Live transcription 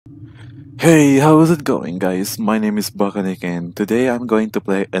Hey, how's it going, guys? My name is Bakanik, and today I'm going to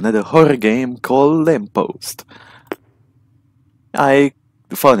play another horror game called Lamppost. I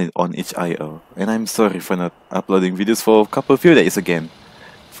found it on itch.io, and I'm sorry for not uploading videos for a few days again.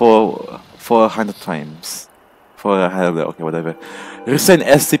 For 100 times. Okay, whatever. Recent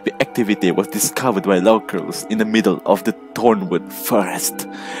SCP activity was discovered by locals in the middle of the Thornwood Forest.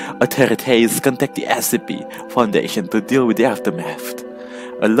 Authorities contact the SCP Foundation to deal with the aftermath.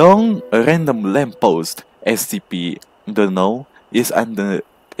 Along a random lamppost, SCP don't know is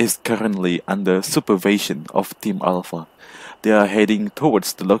currently under supervision of Team Alpha. They are heading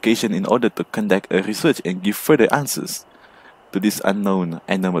towards the location in order to conduct a research and give further answers to this unknown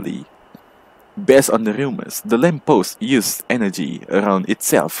anomaly. Based on the rumors, the lamppost uses energy around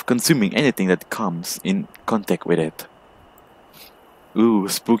itself, consuming anything that comes in contact with it. Ooh,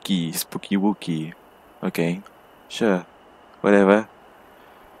 spooky wookie. Okay, sure, whatever.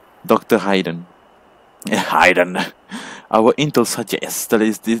 Dr. Hayden. Hayden. Our intel suggests that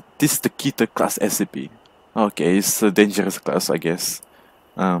this is the Keter class SCP. Okay, it's a dangerous class, I guess.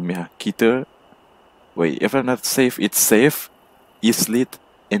 Yeah, Keter. Wait, if I'm not safe, it's safe, Islit,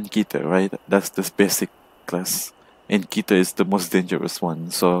 and Keter, right? That's the basic class. And Keter is the most dangerous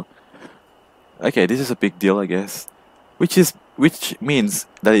one, so... Okay, this is a big deal, I guess. Which means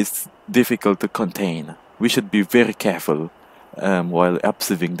that it's difficult to contain. We should be very careful while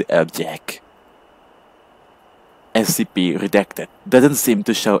observing the object. SCP redacted doesn't seem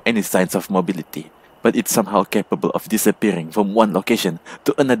to show any signs of mobility, but it's somehow capable of disappearing from one location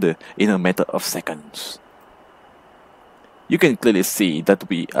to another in a matter of seconds. You can clearly see that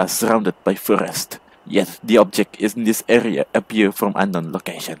we are surrounded by forest, yet the object in this area appear from unknown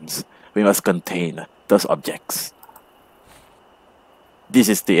locations. We must contain those objects. This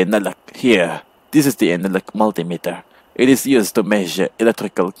is the analog here. This is the analog multimeter. It is used to measure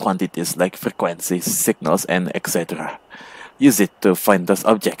electrical quantities like frequencies, signals, and etc. Use it to find those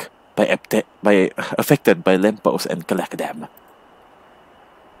objects affected by lampposts and collect them.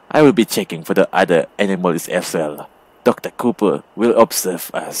 I will be checking for the other animals as well. Dr. Cooper will observe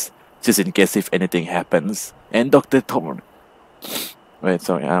us, just in case if anything happens, and Dr. Thorne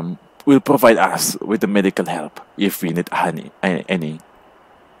will provide us with the medical help if we need any.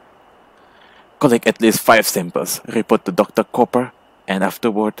 Collect at least 5 samples, report to Dr. Cooper, and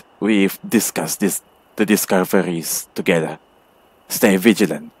afterward, we discuss the discoveries together. Stay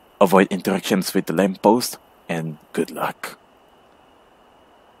vigilant, avoid interactions with the lamppost, and good luck.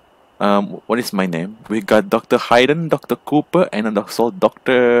 What is my name? We got Dr. Hayden, Dr. Cooper, and also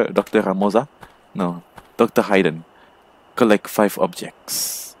Dr. Ramosa? No, Dr. Hayden. Collect 5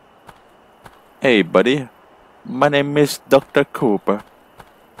 objects. Hey, buddy. My name is Dr. Cooper.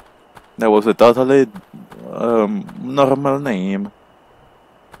 That was a totally normal name.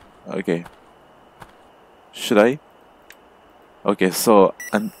 Okay. Should I? Okay, so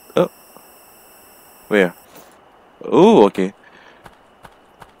where? Oh, okay.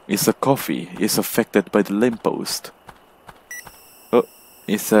 It's a coffee. It's affected by the lamppost. Oh,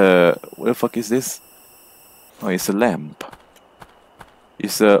 it's a... What the fuck is this? Oh, it's a lamp.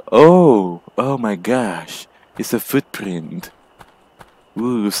 It's a... Oh my gosh. It's a footprint.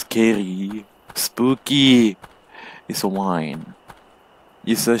 Ooh, scary. Spooky. It's a wine.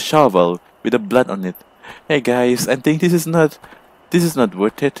 It's a shovel with a blood on it. Hey guys, I think this is not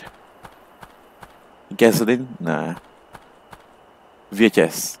worth it. Gasoline? Nah.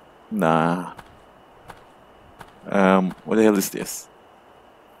 VHS? Nah. What the hell is this?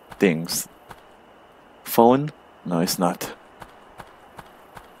 Things. Phone? No, it's not.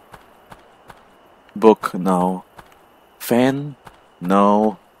 Book? No. Fan?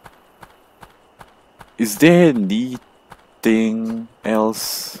 No. Is there anything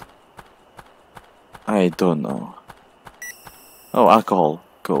else? I don't know. Oh, alcohol.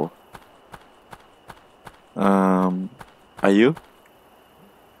 Cool. Are you?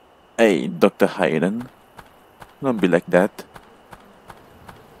 Hey, Dr. Hayden. Don't be like that.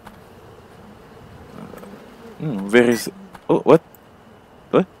 Where is... Oh, what?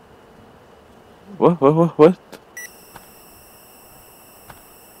 What? What?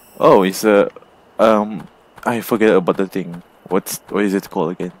 Oh, it's a... I forget about the thing. What is it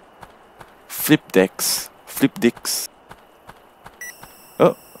called again? Flip dicks.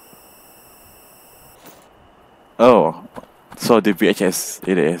 Oh. Oh. So the VHS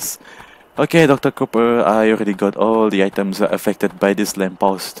it is. Okay, Dr. Cooper, I already got all the items affected by this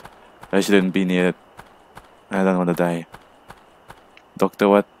lamppost. I shouldn't be near it. I don't want to die. Dr.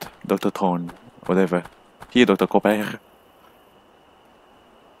 what? Dr. Thorne. Whatever. Here, Dr. Cooper.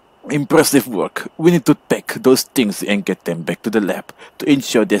 Impressive work. We need to take those things and get them back to the lab to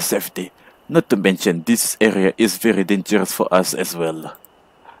ensure their safety. Not to mention, this area is very dangerous for us as well.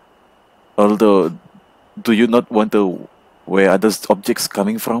 Although, do you not wonder where are those objects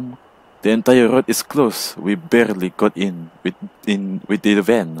coming from? The entire road is closed. We barely got in with the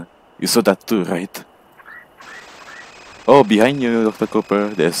van. You saw that too, right? Oh, behind you, Dr. Cooper,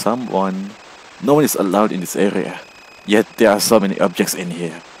 there's someone. No one is allowed in this area. Yet there are so many objects in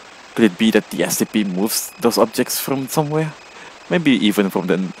here. Could it be that the SCP moves those objects from somewhere? Maybe even from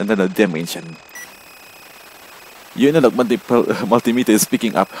another dimension. Unilog multimeter is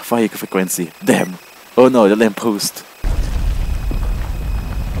picking up high frequency. Damn. Oh no, the lamppost.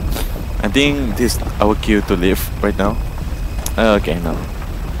 I think this is our cue to leave right now. Okay, no.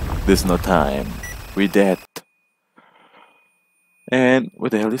 There's no time. We're dead. And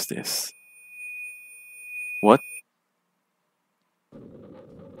what the hell is this? What?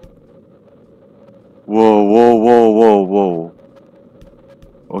 Whoa, whoa, whoa, whoa, whoa.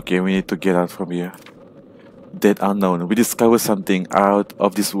 Okay, we need to get out from here. Dead unknown. We discovered something out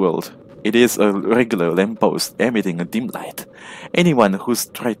of this world. It is a regular lamppost emitting a dim light. Anyone who's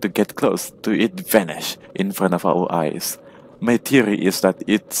tried to get close to it vanish in front of our eyes. My theory is that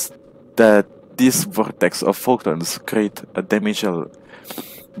this vortex of photons create a dimensional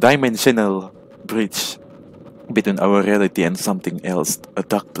bridge between our reality and something else, a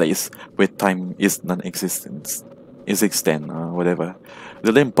dark place where time is non-existent, whatever.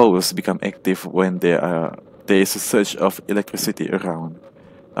 The lampposts become active when there is a surge of electricity around.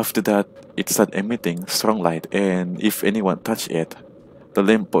 After that, it starts emitting strong light, and if anyone touch it, the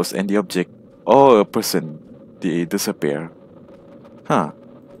lamppost and the object or a person, they disappear. Huh.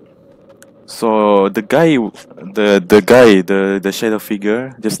 So the shadow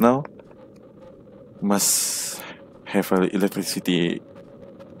figure just now must have electricity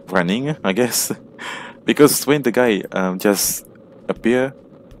running, I guess, because when the guy just appear,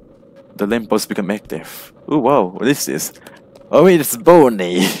 the lamppost become active. Oh wow, what is this? Oh wait, it's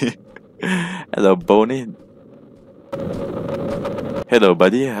Bonnie. Hello, Bonnie. Hello,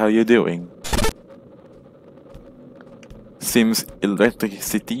 buddy. How you doing? Seems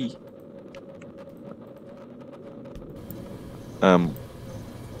electricity.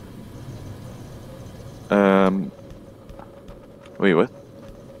 Wait, what?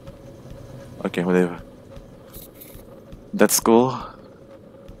 Okay, whatever. That's cool.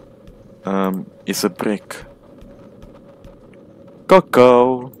 It's a brick.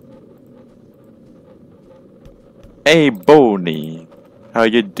 Coco. Hey, Bonnie. How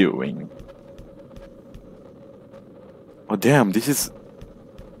you doing? Oh damn, this is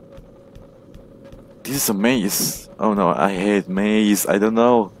a maze. Oh no, I hate maze. I don't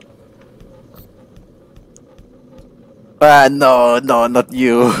know. Ah, no, not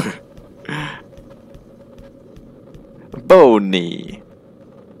you. Bonnie.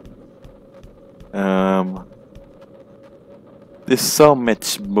 There's so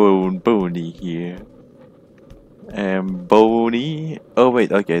much Bonnie here. Bonnie. Oh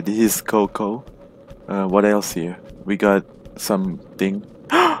wait, okay, this is Coco. What else here? We got something.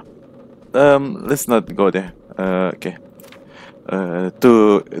 Let's not go there. Okay.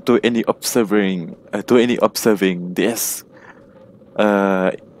 To any observing this,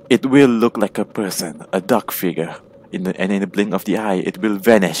 it will look like a person, a dark figure. And in the blink of the eye, it will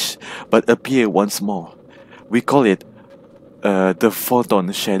vanish, but appear once more. We call it the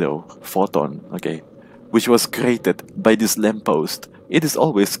photon shadow. Photon, okay, which was created by this lamppost. It is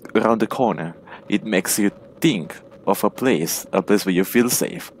always around the corner. It makes you think of a place where you feel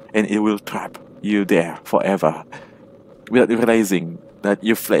safe, and it will trap you there forever, without realizing that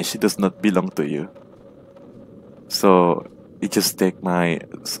your flesh does not belong to you. So it just take my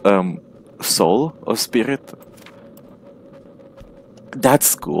soul or spirit.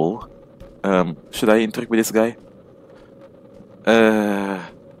 That's cool. Should I interact with this guy?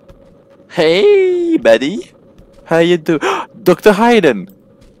 Hey, buddy. How you do? Dr. Hayden.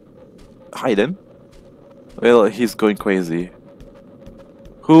 Hayden? Well, he's going crazy.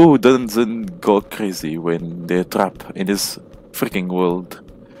 Who doesn't go crazy when they're trapped in this freaking world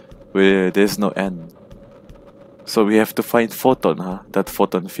where there's no end? So we have to find Photon, huh? That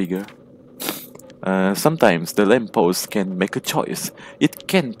Photon figure. Sometimes the lamppost can make a choice. It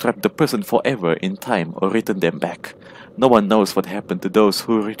can trap the person forever in time or return them back. No one knows what happened to those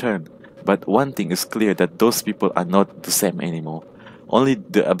who return, but one thing is clear, that those people are not the same anymore. Only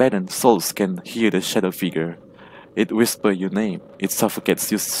the abandoned souls can hear the shadow figure. It whispers your name, it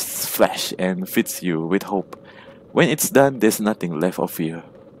suffocates your flesh and feeds you with hope. When it's done, there's nothing left of you.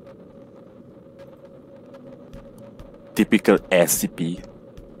 Typical SCP.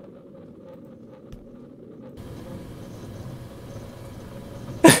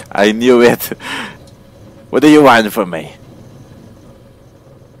 I knew it. What do you want from me?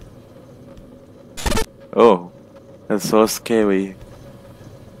 Oh, that's so scary.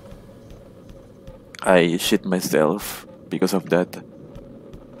 I shit myself because of that.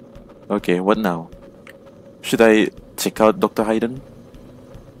 Okay, what now? Should I check out Dr. Hayden?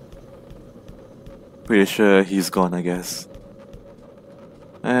 Pretty sure he's gone, I guess.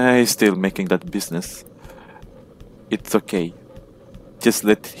 He's still making that business. It's okay. Just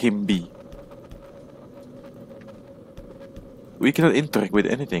let him be. We cannot interact with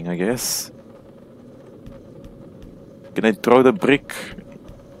anything, I guess. Can I throw the brick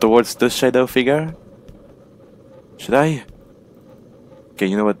towards the shadow figure? Should I? Okay,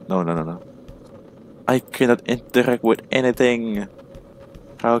 you know what? No, no, no, no. I cannot interact with anything.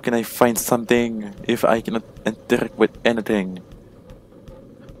 How can I find something if I cannot interact with anything?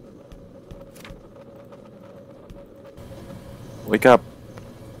 Wake up.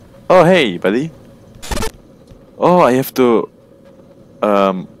 Oh, hey, buddy. Oh, I have to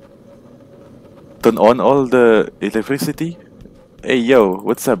turn on all the electricity? Hey, yo,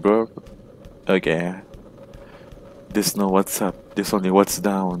 what's up, bro? Okay. There's no what's up. There's only what's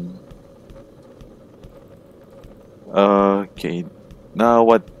down. Okay. Now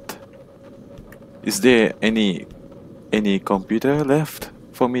what? Is there any computer left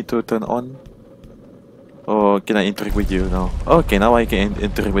for me to turn on? Or can I interact with you now? Okay, now I can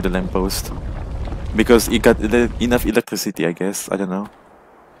interact with the lamppost. Because it got enough electricity, I guess. I don't know.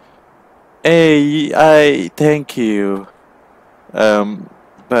 Hey, I thank you.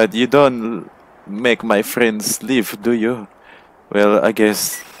 But you don't make my friends leave, do you? Well, I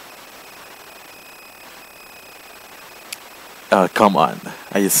guess. Come on.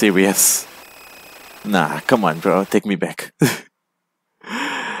 Are you serious? Nah, come on, bro. Take me back.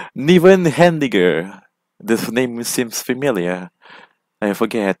 Niven Hendiger. This name seems familiar. I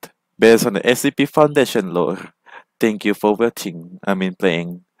forget. Based on the SCP Foundation lore. Thank you for watching.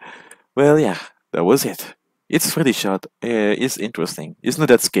 Playing. Well, yeah, that was it. It's pretty short. It's interesting. It's not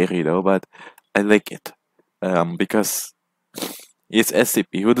that scary though, but I like it. Because it's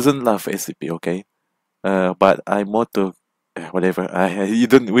SCP. Who doesn't love SCP? Okay. But I'm more to whatever. You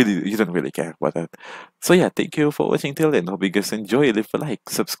don't really care about that. So yeah, thank you for watching till then. Hope you guys enjoy. Leave a like,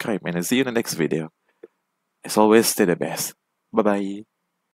 subscribe, and I'll see you in the next video. As always, stay the best. Bye bye.